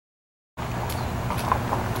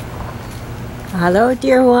Hello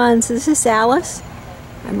dear ones, this is Alice.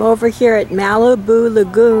 I'm over here at Malibu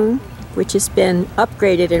Lagoon, which has been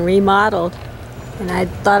upgraded and remodeled, and I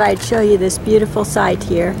thought I'd show you this beautiful site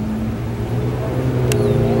here.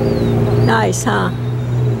 Nice, huh?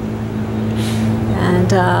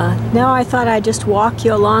 And now I thought I'd just walk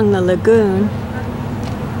you along the lagoon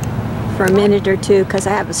for a minute or two because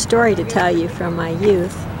I have a story to tell you from my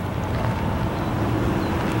youth.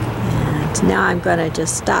 Now I'm going to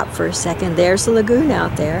just stop for a second. There's the lagoon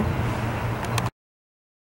out there.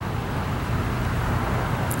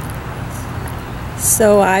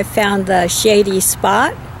 So I found the shady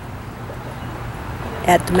spot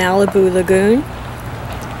at the Malibu Lagoon,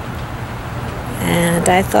 and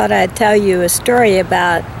I thought I'd tell you a story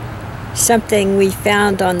about something we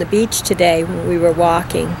found on the beach today when we were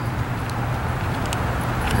walking.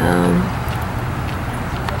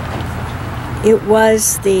 It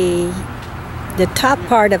was the top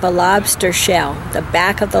part of a lobster shell, the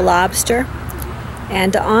back of the lobster,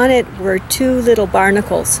 and on it were two little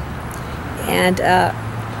barnacles. And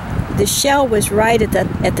the shell was right at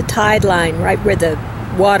the tide line, right where the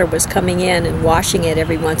water was coming in and washing it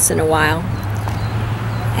every once in a while.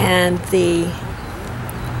 And the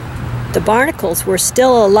barnacles were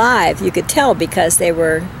still alive, you could tell, because they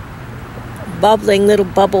were bubbling little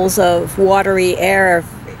bubbles of watery air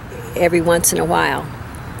every once in a while.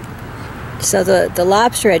 So the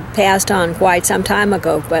lobster had passed on quite some time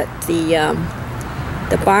ago, but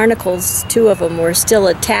the barnacles, two of them, were still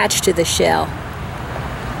attached to the shell.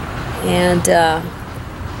 And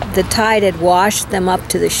the tide had washed them up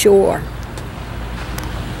to the shore.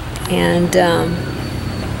 And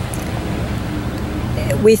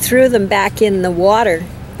we threw them back in the water,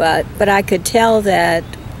 but I could tell that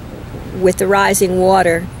with the rising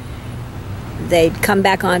water, they'd come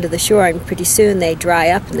back onto the shore, and pretty soon they'd dry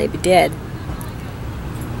up and they'd be dead.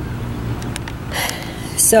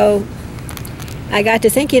 So I got to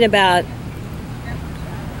thinking about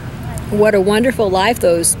what a wonderful life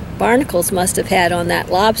those barnacles must have had on that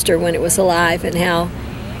lobster when it was alive, and how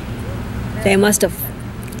they must have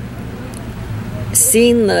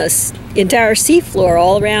seen the entire seafloor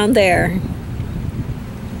all around there,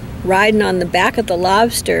 riding on the back of the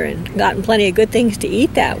lobster, and gotten plenty of good things to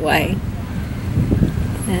eat that way.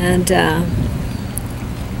 And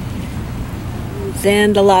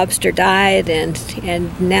then the lobster died,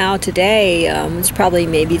 and now today it's probably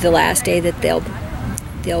maybe the last day that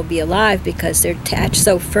they'll be alive, because they're attached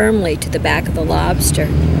so firmly to the back of the lobster.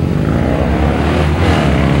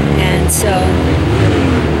 And so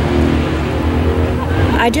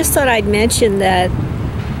I just thought I'd mention that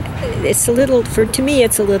it's a little, to me,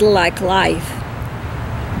 it's a little like life.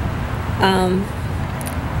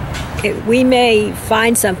 We may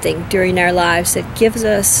find something during our lives that gives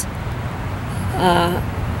us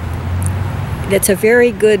that's a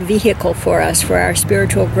very good vehicle for us, for our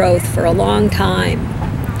spiritual growth for a long time,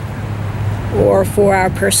 or for our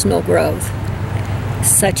personal growth,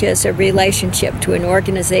 such as a relationship to an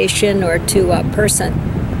organization or to a person.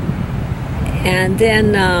 And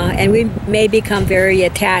then and we may become very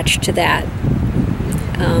attached to that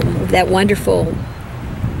wonderful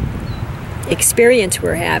experience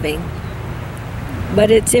we're having. But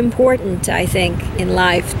it's important, I think, in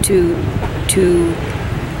life to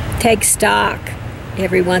take stock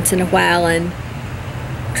every once in a while and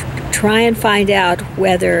try and find out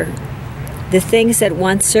whether the things that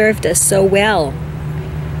once served us so well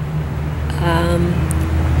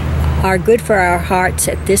are good for our hearts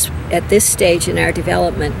at this stage in our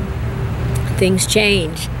development. Things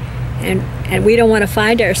change, and we don't want to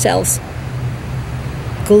find ourselves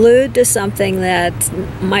glued to something that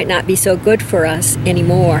might not be so good for us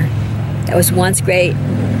anymore. That was once great,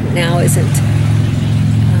 now isn't.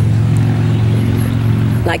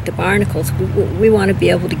 Like the barnacles, we want to be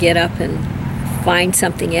able to get up and find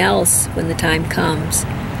something else when the time comes.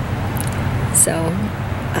 So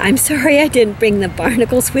I'm sorry I didn't bring the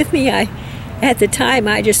barnacles with me. At the time,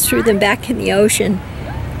 I just threw them back in the ocean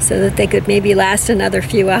so that they could maybe last another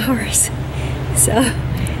few hours. So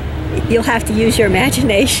you'll have to use your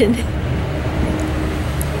imagination.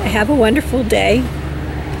 Have a wonderful day.